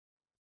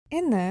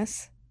In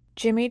this,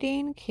 Jimmy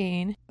Dean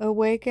Keene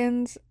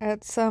awakens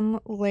at some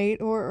late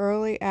or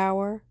early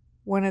hour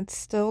when it's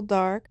still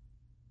dark.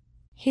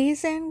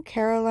 He's in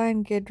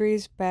Caroline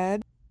Guidry's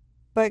bed,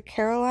 but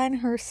Caroline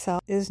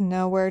herself is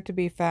nowhere to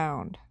be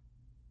found.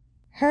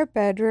 Her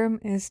bedroom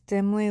is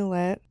dimly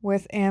lit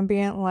with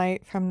ambient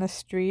light from the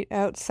street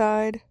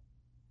outside.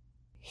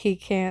 He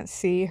can't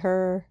see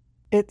her.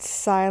 It's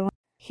silent.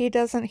 He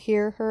doesn't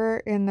hear her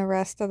in the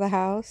rest of the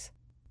house.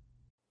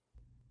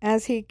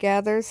 As he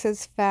gathers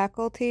his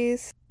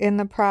faculties in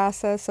the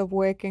process of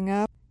waking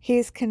up,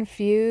 he's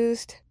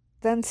confused,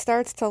 then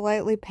starts to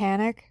lightly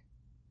panic.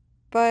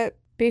 But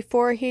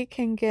before he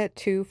can get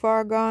too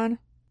far gone,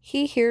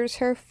 he hears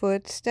her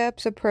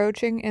footsteps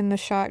approaching in the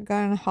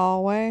shotgun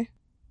hallway.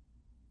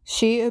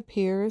 She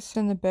appears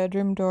in the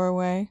bedroom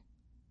doorway,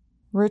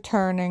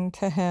 returning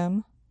to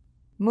him,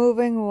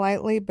 moving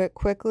lightly but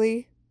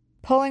quickly,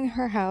 pulling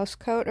her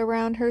housecoat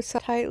around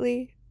herself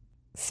tightly,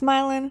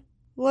 smiling,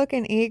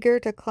 looking eager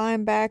to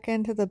climb back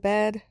into the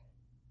bed,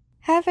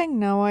 having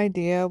no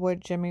idea what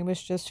Jimmy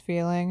was just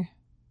feeling.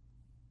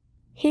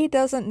 He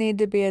doesn't need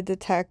to be a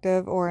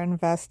detective or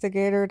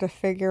investigator to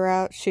figure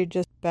out she'd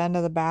just been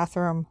to the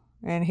bathroom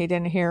and he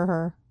didn't hear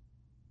her.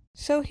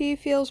 So he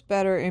feels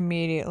better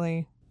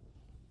immediately.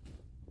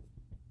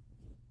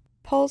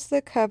 Pulls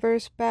the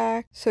covers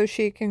back so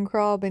she can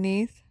crawl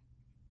beneath,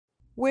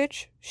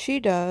 which she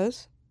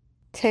does,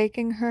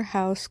 taking her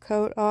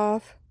housecoat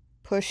off,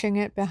 pushing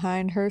it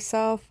behind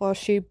herself while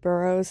she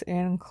burrows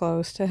in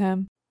close to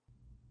him.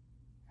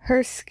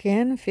 Her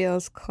skin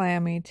feels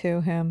clammy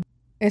to him,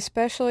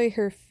 especially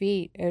her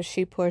feet as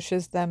she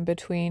pushes them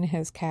between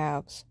his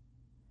calves.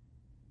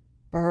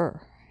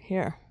 Brr,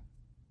 here.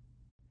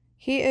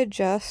 He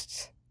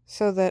adjusts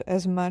so that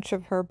as much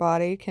of her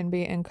body can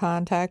be in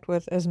contact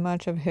with as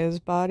much of his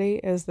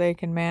body as they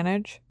can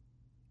manage,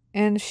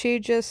 and she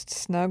just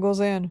snuggles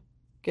in,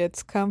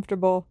 gets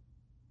comfortable.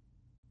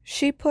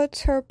 She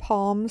puts her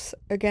palms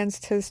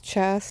against his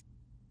chest.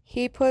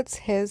 He puts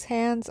his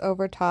hands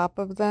over top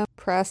of them,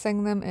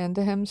 pressing them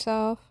into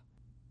himself.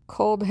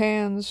 Cold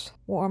hands,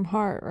 warm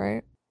heart,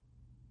 right?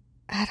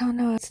 I don't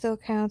know, it still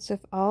counts if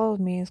all of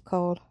me is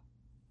cold.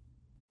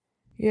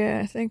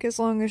 Yeah, I think as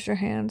long as your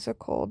hands are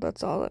cold,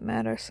 that's all that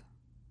matters.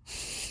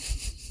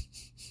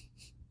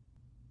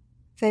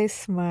 They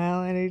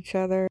smile at each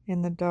other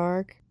in the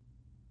dark.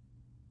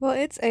 Well,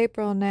 it's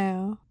April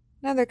now.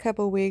 Another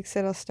couple weeks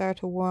it'll start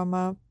to warm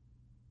up.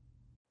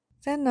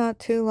 Then not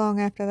too long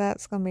after that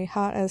it's gonna be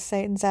hot as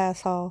Satan's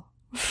asshole.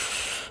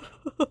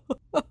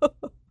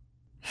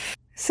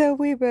 So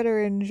we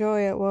better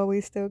enjoy it while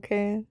we still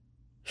can.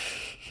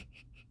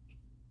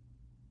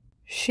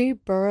 She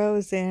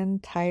burrows in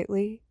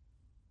tightly.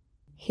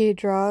 He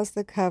draws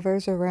the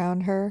covers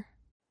around her.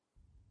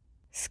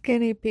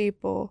 Skinny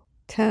people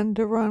tend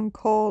to run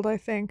cold, I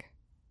think.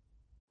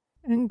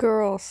 And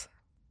girls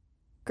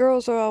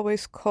are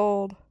always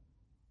cold,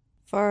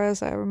 far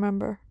as I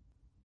remember.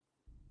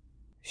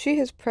 She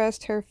has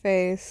pressed her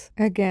face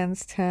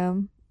against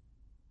him,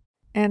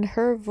 and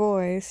her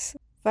voice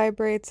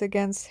vibrates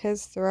against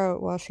his throat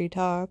while she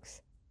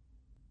talks.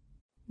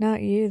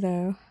 Not you,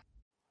 though.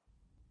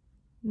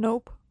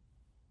 Nope.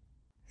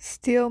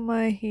 Steal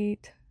my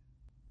heat.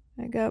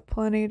 I got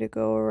plenty to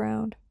go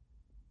around.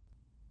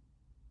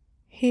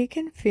 He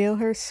can feel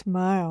her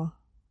smile,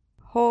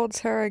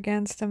 holds her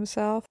against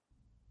himself,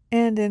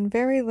 and in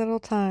very little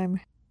time,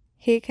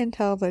 he can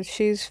tell that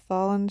she's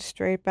fallen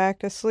straight back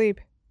to sleep.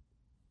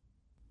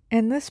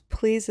 And this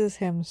pleases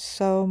him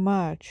so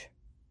much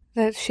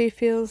that she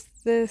feels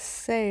this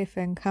safe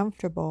and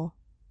comfortable,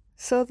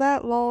 so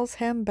that lulls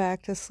him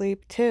back to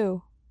sleep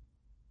too.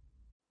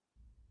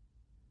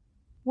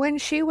 When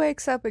she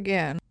wakes up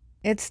again,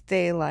 it's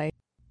daylight,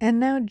 and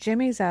now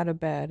Jimmy's out of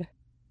bed.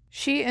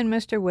 She and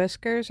Mr.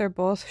 Whiskers are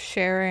both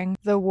sharing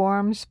the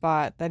warm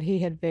spot that he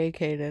had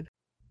vacated.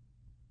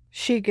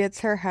 She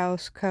gets her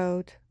house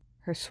coat,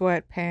 her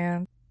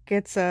sweatpants,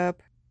 gets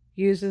up,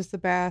 uses the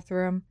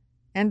bathroom,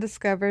 and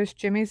discovers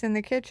Jimmy's in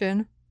the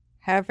kitchen,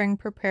 having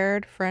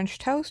prepared French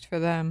toast for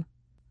them.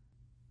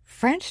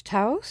 French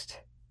toast?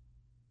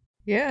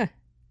 Yeah,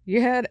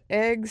 you had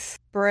eggs,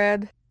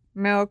 bread,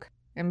 milk,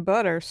 and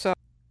butter, so...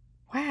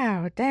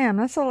 Wow, damn,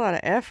 that's a lot of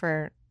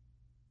effort.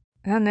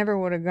 I never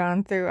would have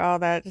gone through all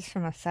that just for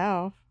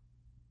myself.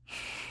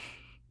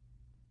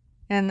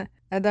 And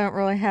I don't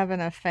really have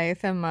enough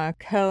faith in my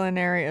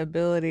culinary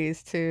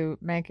abilities to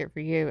make it for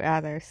you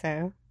either,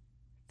 so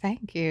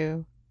thank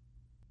you.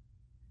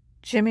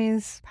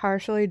 Jimmy's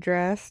partially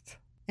dressed,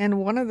 and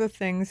one of the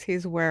things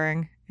he's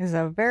wearing is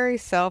a very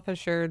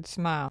self-assured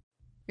smile.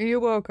 You're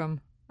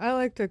welcome. I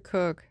like to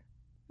cook.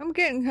 I'm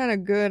getting kind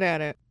of good at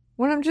it.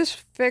 When I'm just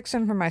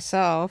fixing for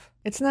myself,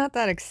 it's not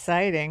that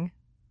exciting.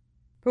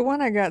 But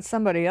when I got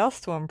somebody else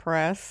to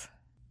impress...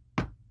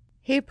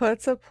 He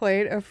puts a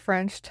plate of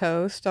French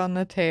toast on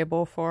the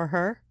table for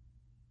her.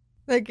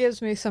 That gives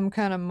me some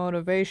kind of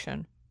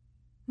motivation.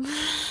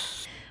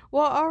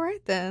 Well,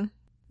 alright then.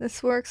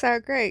 This works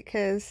out great,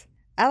 'cause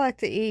I like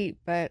to eat,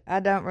 but I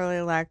don't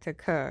really like to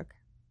cook.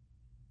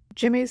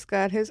 Jimmy's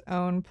got his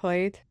own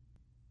plate.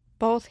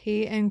 Both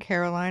he and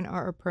Caroline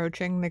are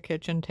approaching the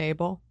kitchen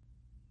table.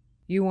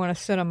 You want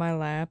to sit on my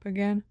lap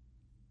again?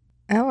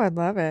 Oh, I'd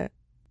love it.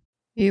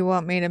 You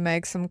want me to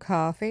make some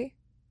coffee?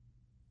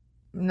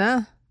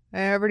 Nah,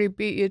 I already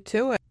beat you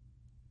to it.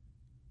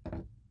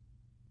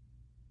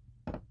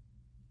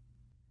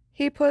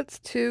 He puts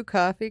 2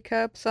 coffee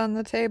cups on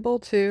the table,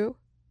 too.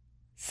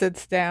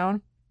 Sits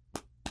down.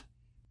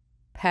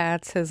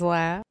 Pats his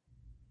lap.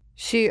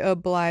 She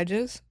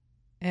obliges,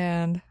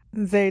 and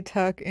they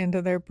tuck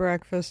into their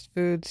breakfast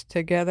foods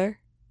together.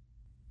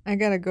 I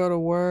gotta go to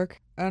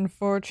work,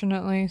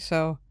 unfortunately,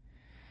 so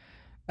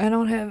I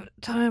don't have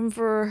time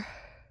for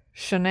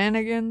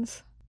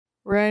shenanigans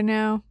right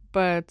now,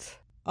 but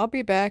I'll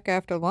be back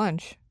after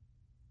lunch.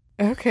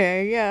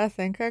 Okay, yeah, I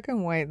think I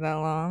can wait that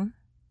long.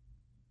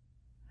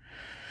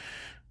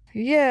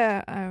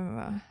 Yeah,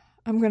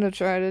 I'm gonna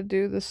try to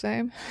do the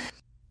same.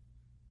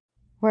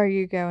 Where are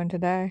you going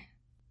today?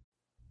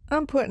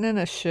 I'm putting in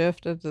a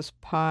shift at this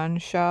pawn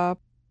shop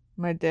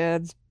my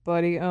dad's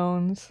buddy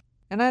owns,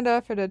 and I'd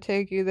offer to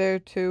take you there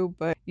too,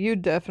 but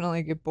you'd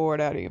definitely get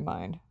bored out of your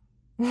mind.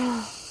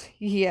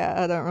 Yeah,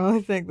 I don't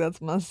really think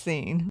that's my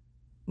scene.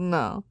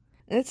 No.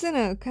 It's in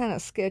a kind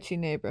of sketchy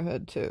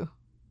neighborhood too.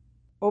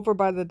 Over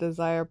by the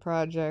Desire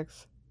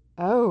Projects.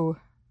 Oh.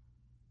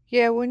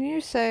 Yeah, when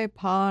you say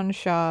pawn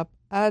shop,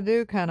 I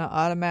do kind of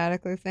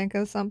automatically think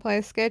of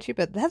someplace sketchy,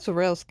 but that's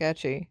real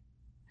sketchy.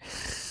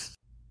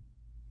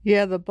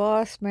 Yeah, the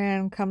boss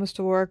man comes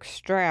to work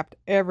strapped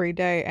every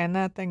day, and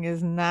that thing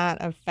is not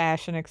a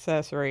fashion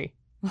accessory.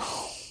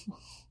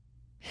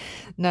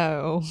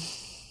 No.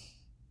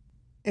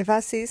 If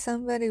I see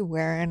somebody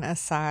wearing a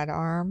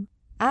sidearm,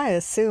 I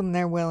assume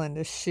they're willing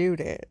to shoot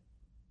it.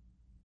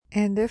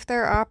 And if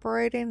they're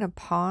operating a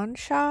pawn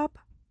shop,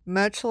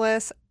 much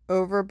less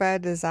over by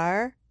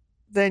Desire,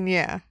 then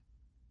yeah,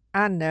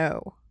 I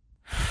know.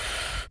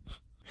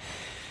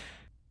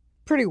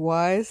 Pretty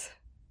wise.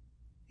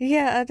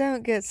 Yeah, I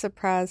don't get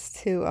surprised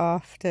too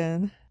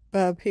often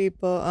by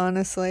people,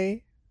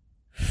 honestly.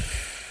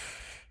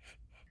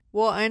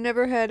 Well, I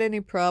never had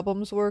any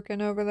problems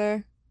working over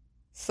there,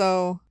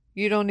 so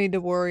you don't need to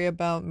worry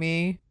about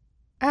me.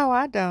 Oh,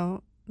 I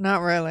don't.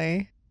 Not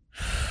really.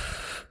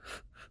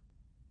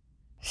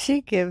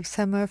 She gives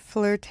him a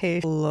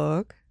flirtatious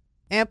look,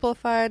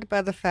 amplified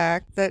by the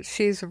fact that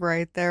she's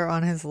right there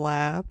on his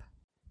lap.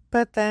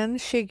 But then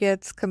she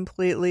gets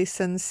completely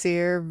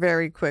sincere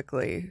very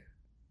quickly.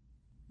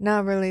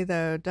 Not really,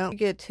 though. Don't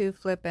get too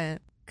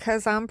flippant.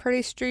 'Cause I'm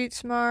pretty street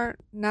smart.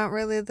 Not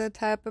really the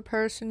type of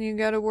person you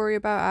gotta worry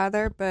about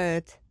either,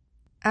 but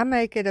I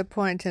make it a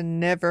point to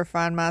never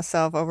find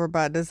myself over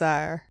by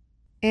Desire.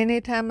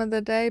 Any time of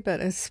the day, but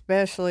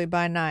especially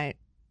by night.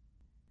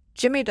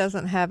 Jimmy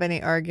doesn't have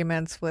any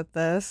arguments with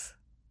this.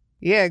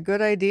 Yeah,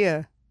 good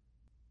idea.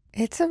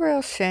 It's a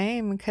real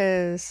shame,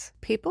 'cause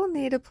people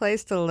need a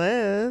place to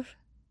live.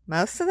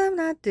 Most of them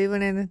not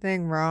doing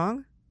anything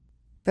wrong.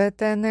 But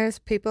then there's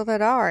people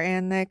that are,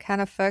 and they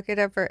kind of fuck it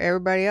up for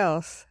everybody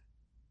else.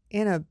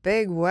 In a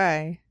big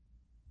way.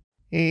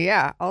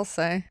 Yeah, I'll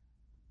say.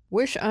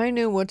 Wish I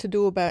knew what to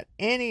do about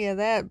any of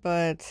that,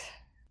 but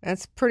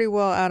that's pretty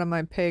well out of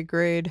my pay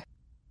grade.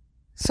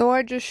 So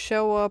I just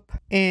show up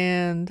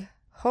and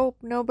hope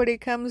nobody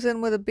comes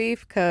in with a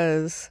beef,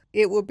 'cause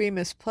it would be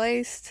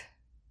misplaced.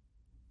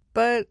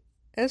 But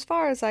as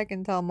far as I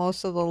can tell,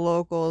 most of the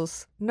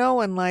locals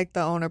know and like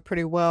the owner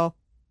pretty well.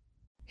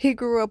 He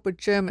grew up with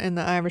Jim in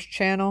the Irish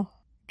Channel.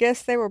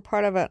 Guess they were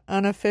part of an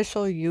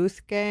unofficial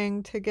youth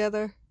gang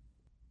together.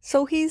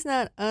 So he's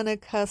not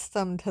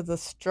unaccustomed to the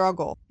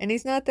struggle, and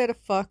he's not there to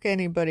fuck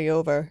anybody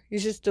over.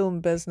 He's just doing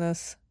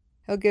business.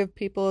 He'll give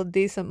people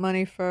decent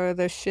money for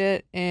their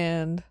shit,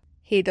 and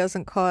he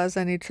doesn't cause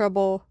any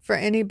trouble for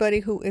anybody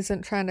who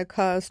isn't trying to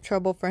cause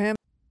trouble for him.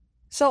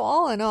 So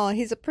all in all,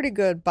 he's a pretty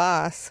good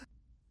boss.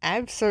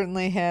 I've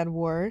certainly had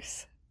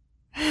worse.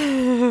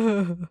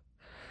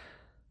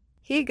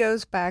 He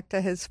goes back to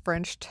his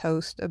French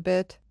toast a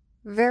bit,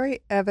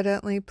 very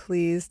evidently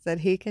pleased that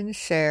he can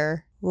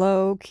share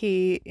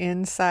low-key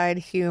inside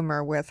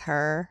humor with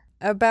her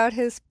about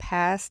his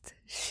past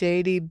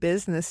shady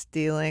business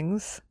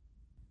dealings.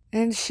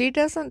 And she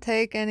doesn't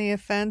take any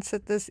offense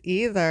at this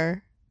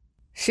either.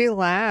 She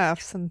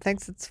laughs and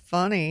thinks it's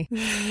funny.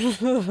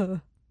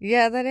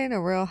 Yeah, that ain't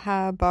a real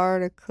high bar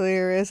to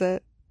clear, is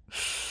it?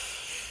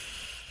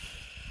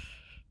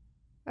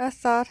 A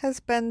thought has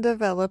been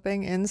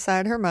developing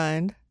inside her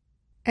mind,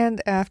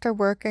 and after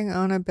working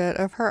on a bit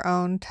of her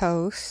own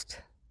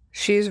toast,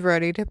 she's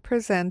ready to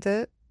present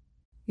it.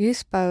 You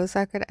suppose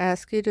I could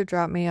ask you to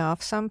drop me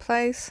off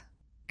someplace?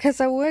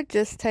 'Cause I would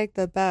just take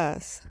the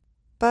bus,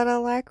 but I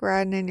like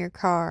riding in your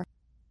car.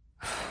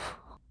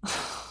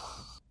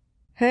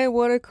 Hey,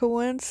 what a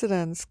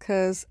coincidence,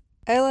 'cause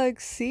I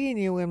like seeing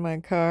you in my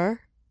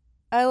car.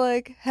 I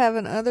like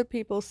having other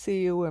people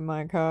see you in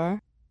my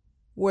car.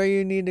 Where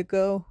you need to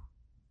go?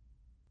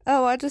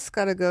 Oh, I just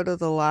gotta go to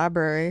the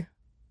library.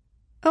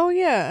 Oh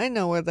yeah, I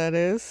know where that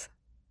is.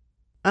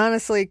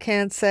 Honestly,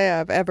 can't say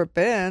I've ever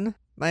been,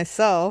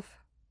 myself.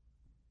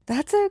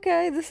 That's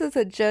okay. This is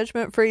a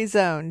judgment-free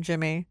zone,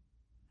 Jimmy.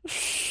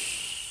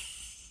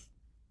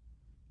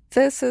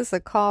 This is a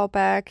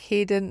callback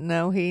he didn't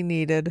know he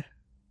needed.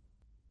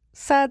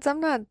 Sads, I'm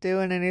not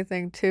doing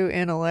anything too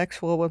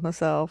intellectual with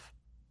myself.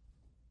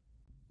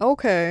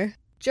 Okay,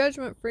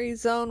 judgment-free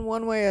zone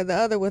one way or the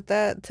other with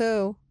that,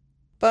 too.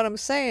 But I'm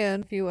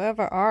saying, if you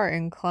ever are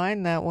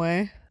inclined that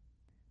way,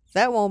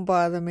 that won't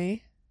bother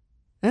me.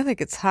 I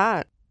think it's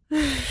hot.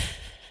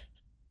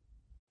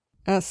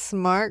 A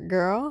smart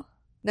girl?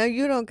 Now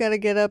you don't gotta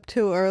get up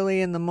too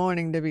early in the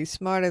morning to be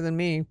smarter than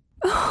me.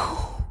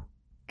 Oh,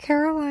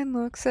 Caroline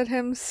looks at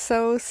him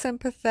so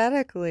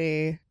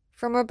sympathetically,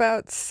 from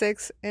about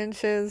 6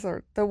 inches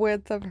or the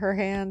width of her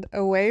hand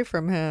away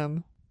from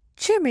him.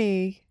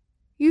 Jimmy,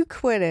 you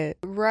quit it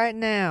right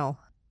now.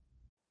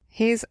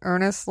 He's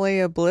earnestly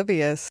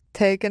oblivious,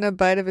 taking a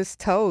bite of his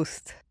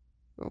toast.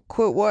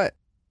 Quit what?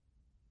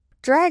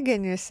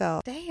 Dragging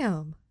yourself.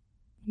 Damn.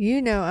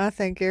 You know I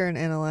think you're an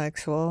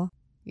intellectual.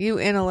 You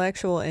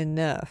intellectual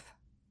enough.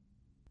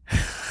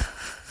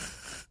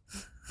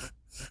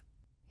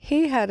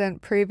 He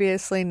hadn't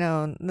previously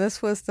known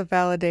this was the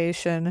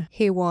validation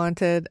he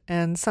wanted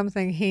and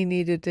something he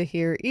needed to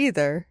hear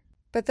either.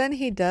 But then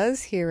he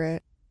does hear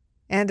it,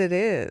 and it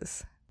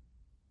is.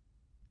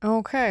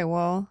 Okay,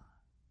 well,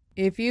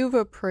 if you've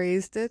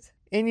appraised it,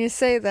 and you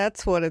say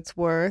that's what it's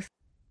worth,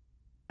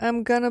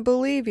 I'm gonna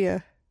believe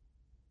you.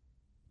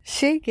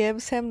 She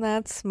gives him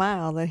that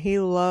smile that he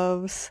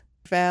loves,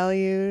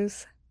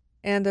 values,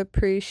 and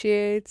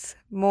appreciates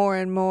more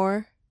and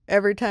more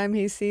every time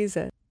he sees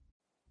it.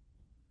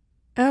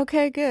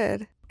 Okay,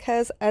 good,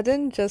 'cause I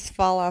didn't just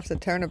fall off the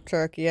turnip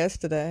truck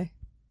yesterday.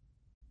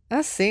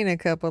 I've seen a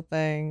couple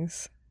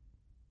things,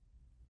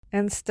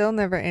 and still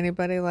never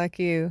anybody like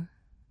you.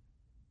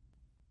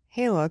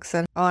 He looks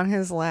at her on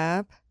his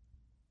lap,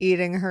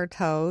 eating her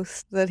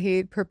toast that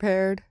he'd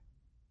prepared.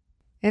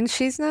 And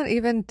she's not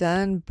even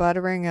done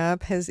buttering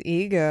up his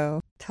ego.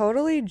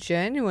 Totally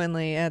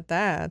genuinely at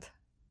that.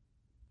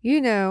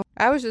 You know,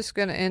 I was just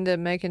gonna end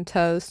up making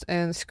toast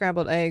and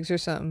scrambled eggs or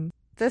something.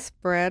 This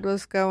bread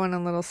was going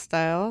a little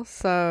stale,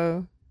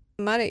 so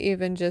I might have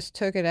even just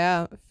took it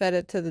out, fed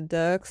it to the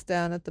ducks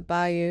down at the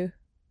bayou.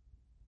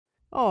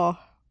 Oh,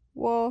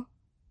 well,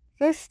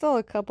 there's still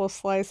a couple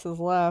slices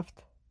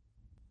left.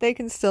 They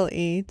can still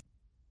eat.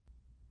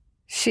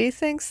 She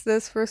thinks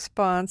this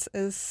response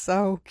is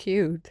so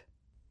cute.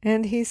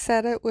 And he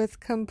said it with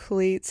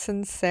complete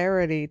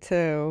sincerity,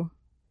 too.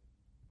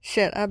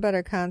 Shit, I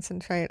better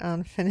concentrate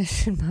on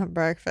finishing my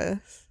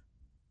breakfast.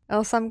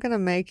 Else I'm gonna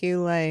make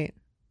you late.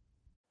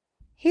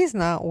 He's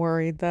not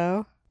worried,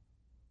 though.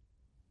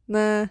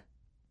 Nah,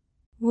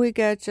 we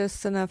got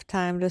just enough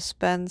time to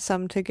spend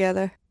some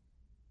together.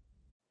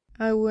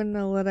 I wouldn't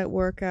have let it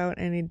work out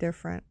any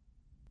different.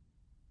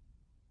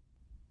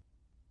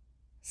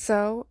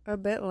 So, a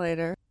bit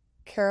later,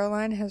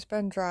 Caroline has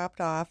been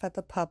dropped off at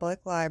the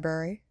public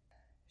library.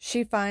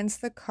 She finds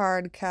the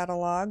card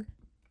catalog,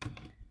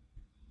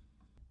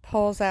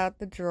 pulls out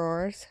the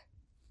drawers,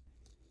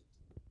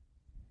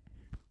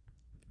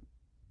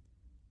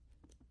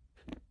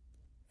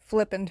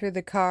 flipping through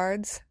the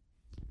cards,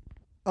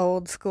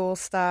 old school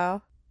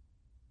style.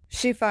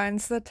 She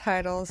finds the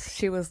titles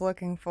she was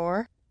looking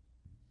for,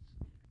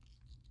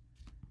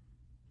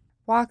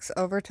 walks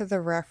over to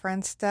the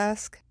reference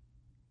desk,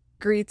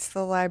 greets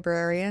the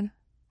librarian.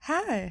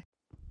 Hi,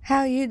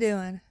 how you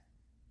doing?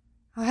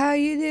 How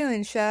you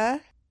doing,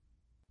 Shy?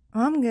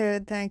 I'm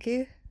good, thank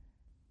you.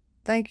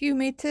 Thank you,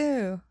 me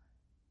too.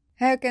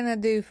 How can I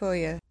do for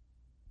you?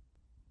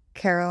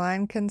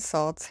 Caroline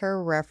consults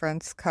her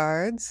reference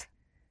cards.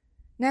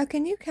 Now,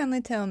 can you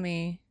kindly tell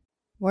me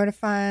where to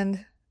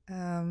find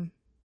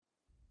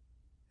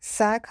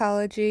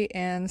psychology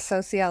and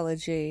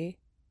sociology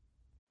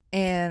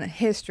and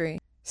history,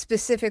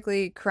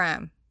 specifically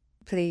crime,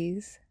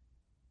 please?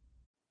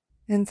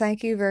 And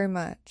thank you very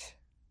much.